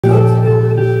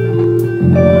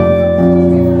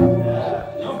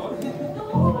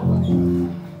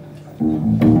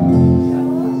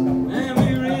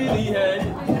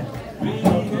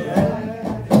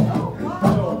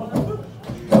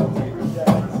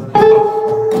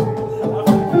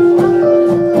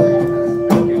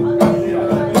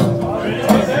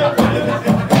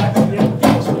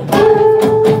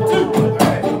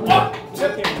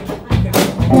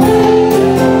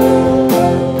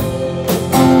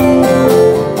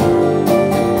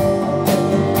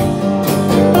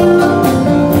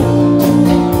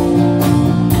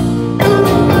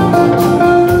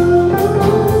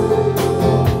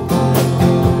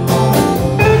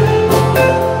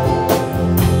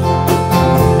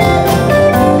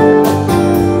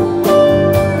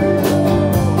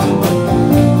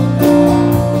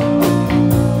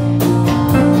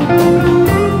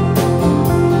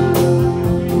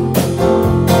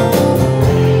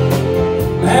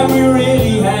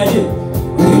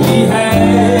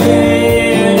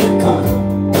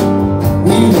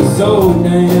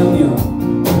damn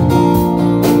young,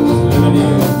 living in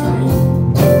a dream.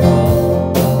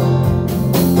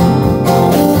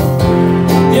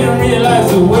 Didn't realize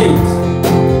the weight,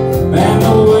 man,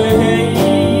 the way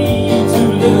to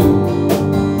live.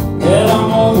 Hell,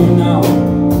 I'm older now,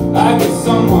 I guess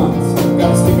someone's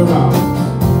gotta stick around.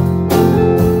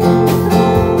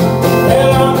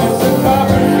 Hell, I miss the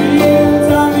copper fields,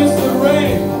 I miss the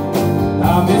rain, I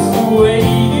miss the way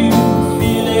you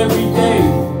feel every day.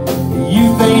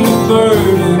 Youth ain't a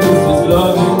bird and this is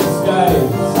love in disguise.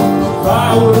 If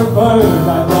I were a bird,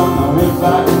 I don't know if I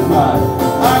could fly.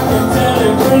 I can tell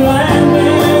if we're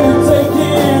landing or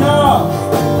taking off,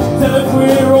 tell if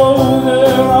we're older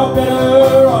or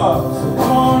better off. So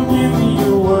come on, give me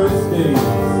your worst days,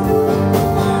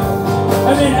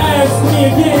 and then ask me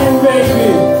again,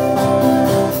 baby,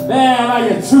 man, are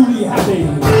you truly happy?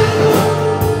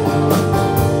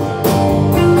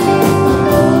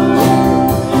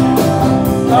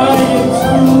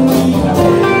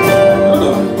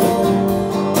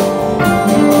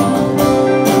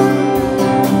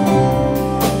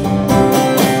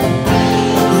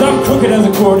 Crooked as a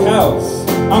courthouse,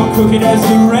 I'm crooked as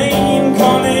the rain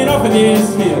coming off of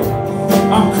this hill.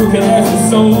 I'm crooked as a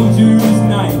soldier's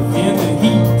knife in the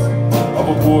heat of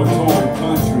a war-torn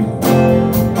country.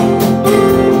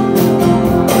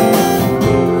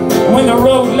 When the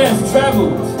road less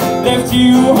traveled left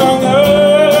you hung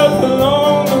up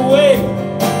along the way,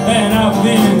 and I've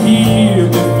been here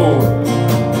before,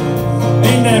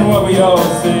 ain't that what we all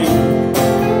say?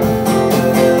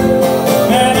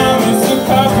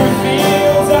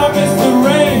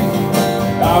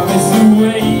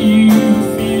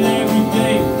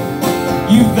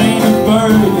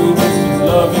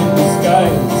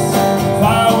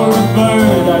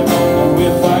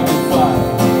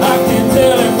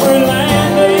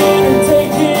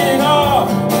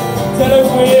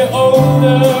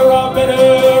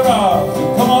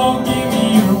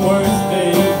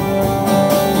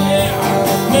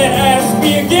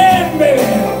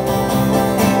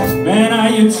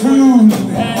 True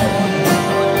happy.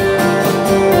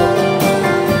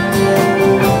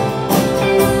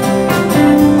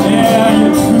 Yeah,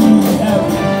 you're truly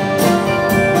happy.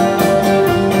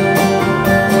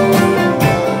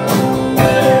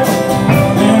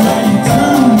 Man, are you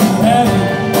truly happy?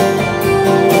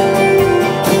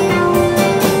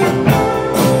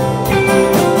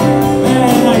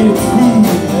 Man, are you truly happy?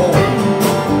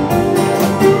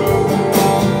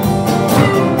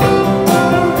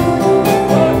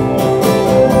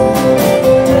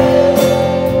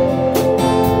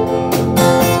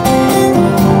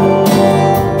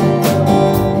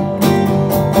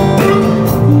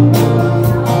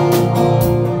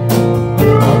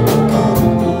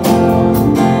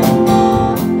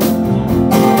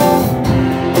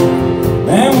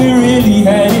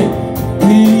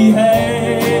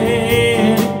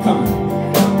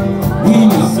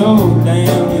 So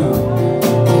damn young,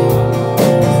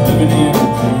 living in a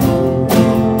dream.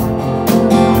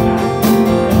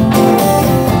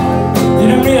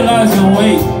 Didn't realize the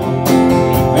weight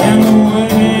and the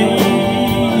way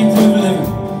to living.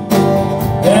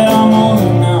 Yeah, I'm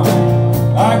older now,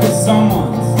 I guess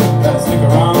someone's gotta stick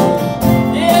around.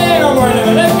 Yeah, don't worry about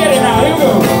it, let's get it now, here we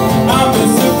go. I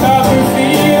miss the copper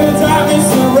fields, I miss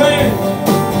the rain,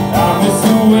 I miss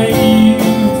the way you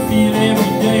feel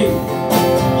every day.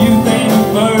 Youth ain't a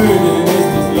bird and it's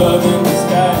just love in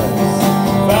disguise.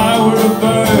 If I were a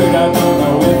bird, I don't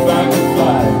know if I could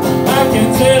fly. I can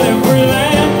tell if we're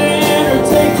landing or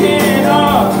taking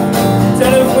off,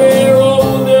 tell if we're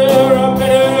older or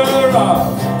better off.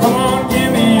 Come on, give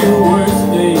me your worst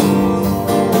days,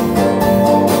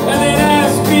 and then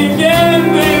ask me again,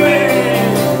 baby,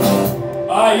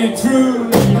 are you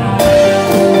truly happy?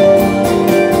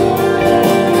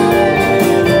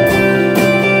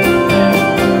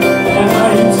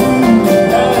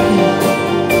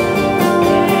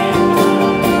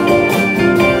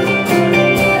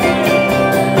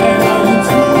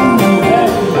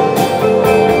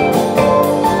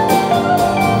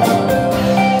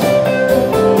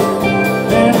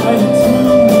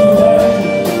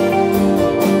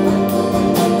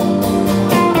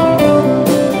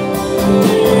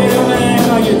 Yeah, man.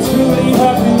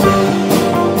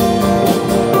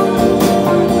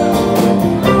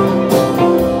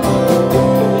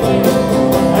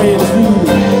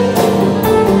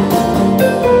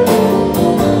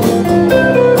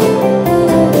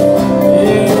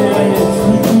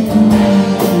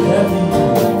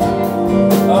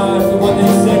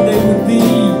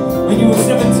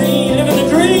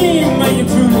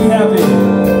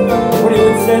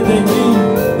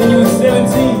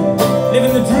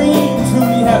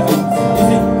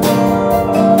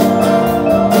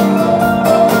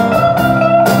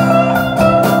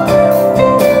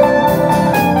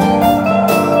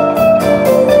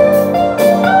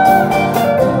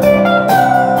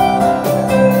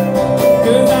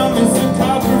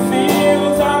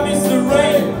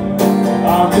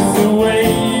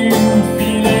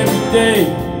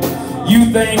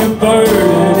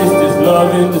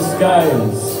 love in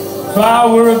disguise. If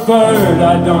I were a bird,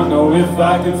 I don't know if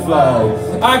I could fly.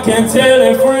 I can't tell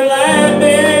if we're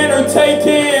landing or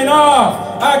taking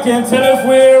off. I can't tell if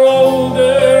we're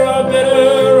older or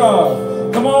better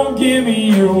off. Come on, give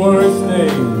me your worst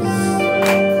days.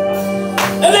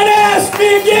 And then ask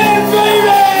me again,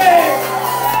 baby,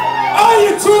 are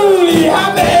you truly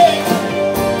happy?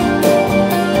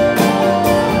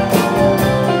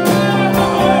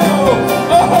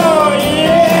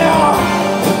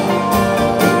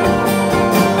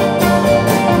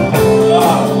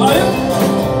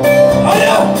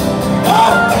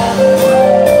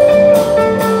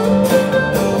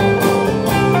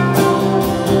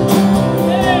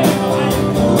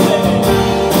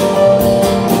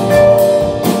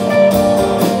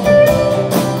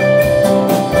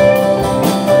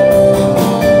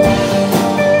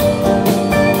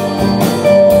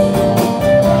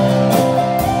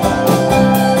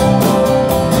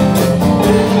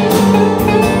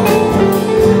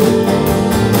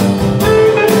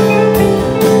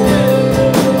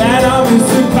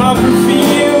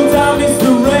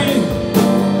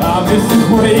 This is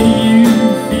the way you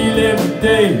feel every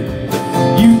day.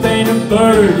 Youth ain't a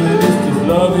bird and it's just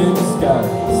love in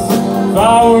disguise. If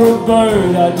I were a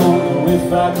bird, I don't know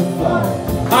if I could fly.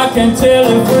 I can't tell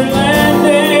if we're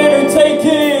landing or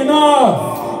taking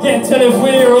off. Can't tell if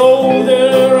we're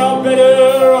older or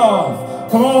better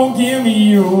off. Come on, give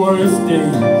me your worst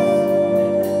days.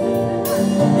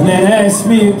 And then ask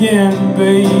me again,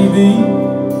 baby,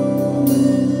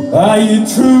 are you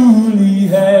truly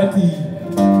happy?